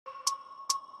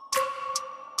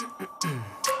I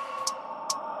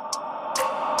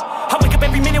wake up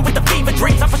every minute with the fever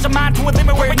dreams. I push my mind to a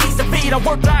limit where it needs to feed. I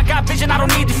work blind, got vision I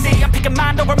don't need to see. I'm picking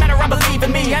mind over matter, I believe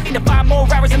in me. I need to find more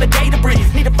hours in the day to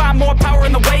breathe. Need to find more power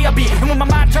in the way I be. And when my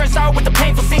mind turns sour with the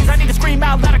painful scenes, I need to scream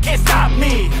out loud, I can't stop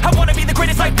me. I wanna be the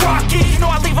greatest like Rocky. You know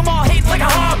I leave them all hating like a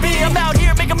hobby. I'm out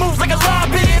here making moves like a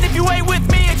lobby. And if you ain't with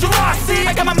me, it's your loss. See,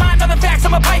 I got my mind on the facts,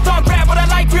 I'm a python. Grab what I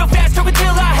like real fast, took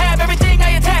until I have everything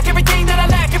I attack, everything that I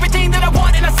lack, everything that I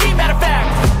want, and I see, matter of fact.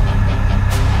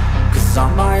 Cause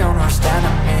I'm my own worst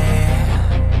enemy.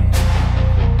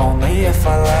 Only if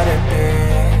I let it be.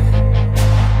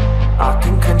 I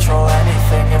can control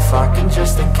anything if I can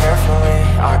just think carefully.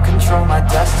 I control my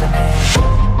destiny.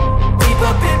 Deep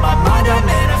up in my mind I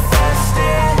manifest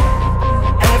it.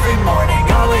 Every morning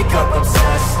I wake up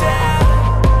obsessed, and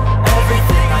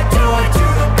everything I do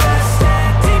the best.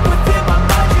 And deep within my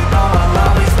mind you know I'll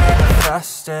always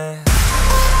manifest it.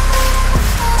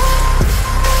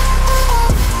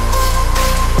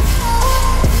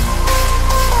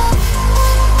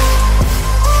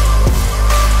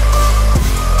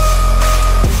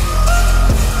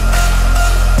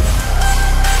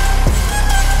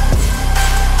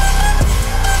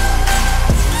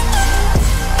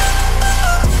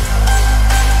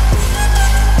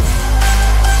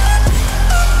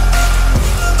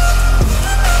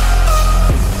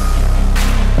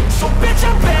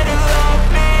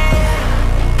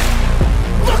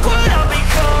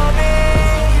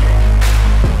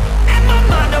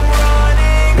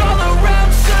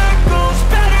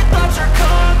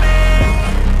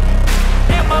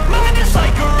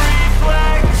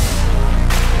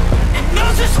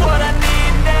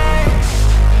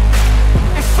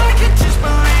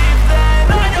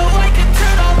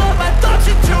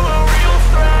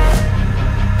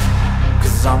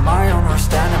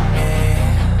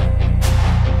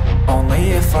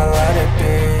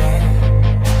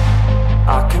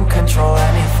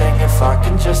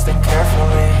 Just think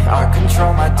carefully, I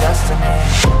control my destiny.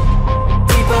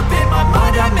 Deep up in my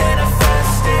mind I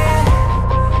manifest it.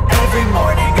 Every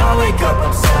morning I wake up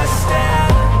obsessed,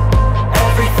 and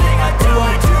everything I do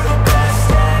the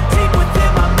best. And deep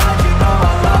within my mind you know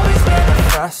I'll always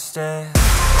manifest it.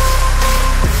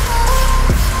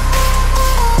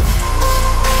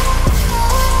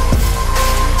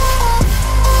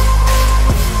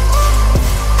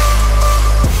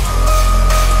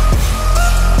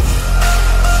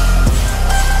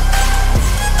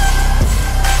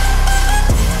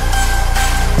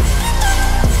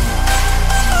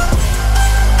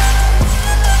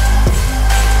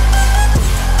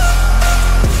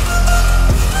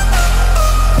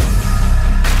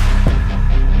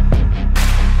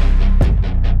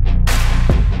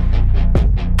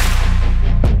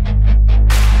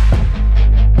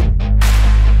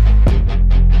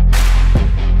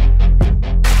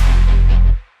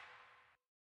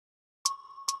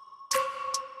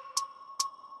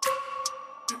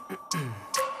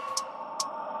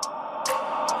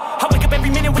 I wake up every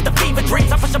minute with the fever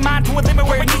dreams. I push my mind to a limit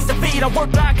where it needs to feed. I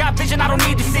work blind, got vision I don't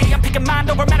need to see. I'm picking mind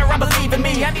over matter, I believe in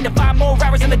me. I need to find more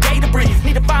hours in the day to breathe.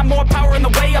 Need to find more power in the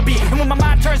way I be. And when my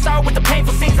mind turns sour with the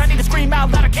painful scenes, I need to scream out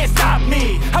loud, I can't stop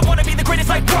me. I wanna be the greatest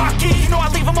like Rocky. You know I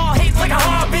leave them all hating like a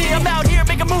hobby. I'm out here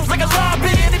making moves like a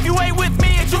lobby. And if you ain't with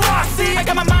me, it's your loss. See, I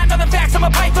got my mind on the facts, I'm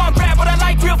a python. Grab what I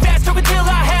like real fast, took until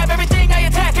I have everything I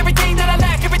attack, everything that I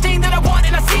lack, everything that I want,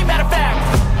 and I see, matter of fact.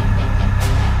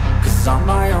 Cause I'm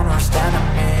my own worst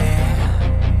enemy.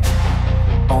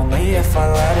 Only if I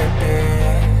let it be.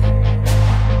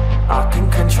 I can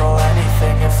control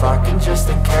anything if I can just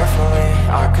think carefully.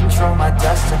 I control my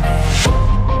destiny.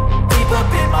 Deep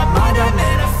up in my mind I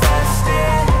manifest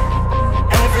it.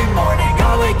 Every morning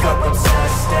I wake up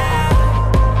obsessed, and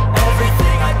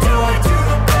everything I do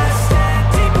the best. And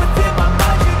deep within my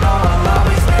mind you know I'll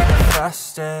always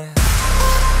manifest it.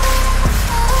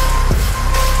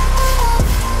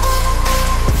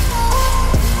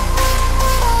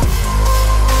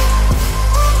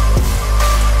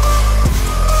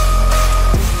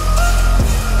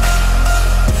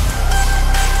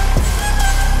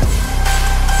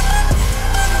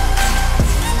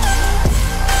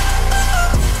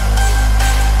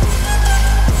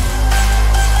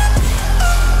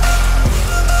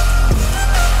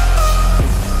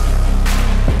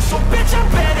 So bitch, I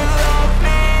better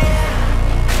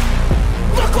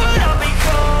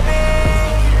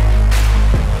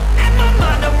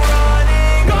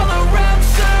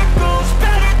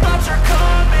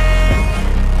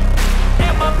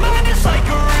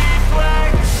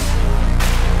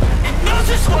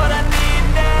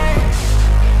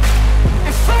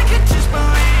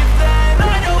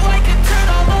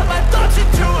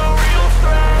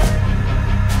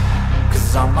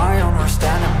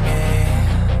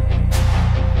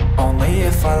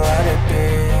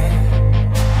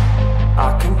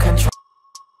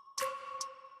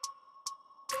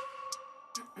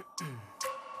I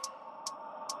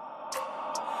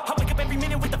wake up every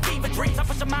minute with the fever dreams. I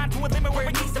push my mind to a limit where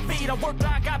it needs to be. I work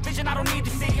blind, got vision I don't need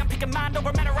to see. I'm picking mind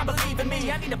over matter, I believe in me.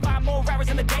 I need to find more hours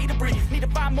in the day to breathe. Need to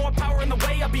find more power in the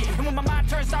way I be. And when my mind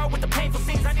turns sour with the painful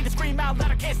scenes, I need to scream out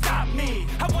loud, I can't stop me.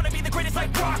 I wanna be the greatest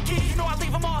like Rocky. You know I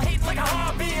leave them all hating like a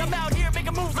hobby. I'm out here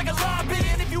making moves like a lobby.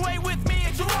 And if you ain't with me,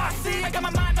 it's your loss, see. I got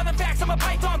my mind on the facts, I'm a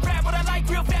python. Grab what I like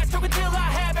real fast, stroke until I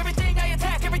have everything I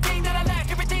attack, everything that I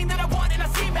lack, everything that I want, and I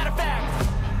see, matter of fact.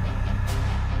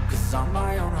 I'm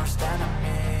my own worst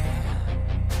enemy.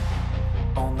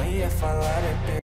 Only if I let it be.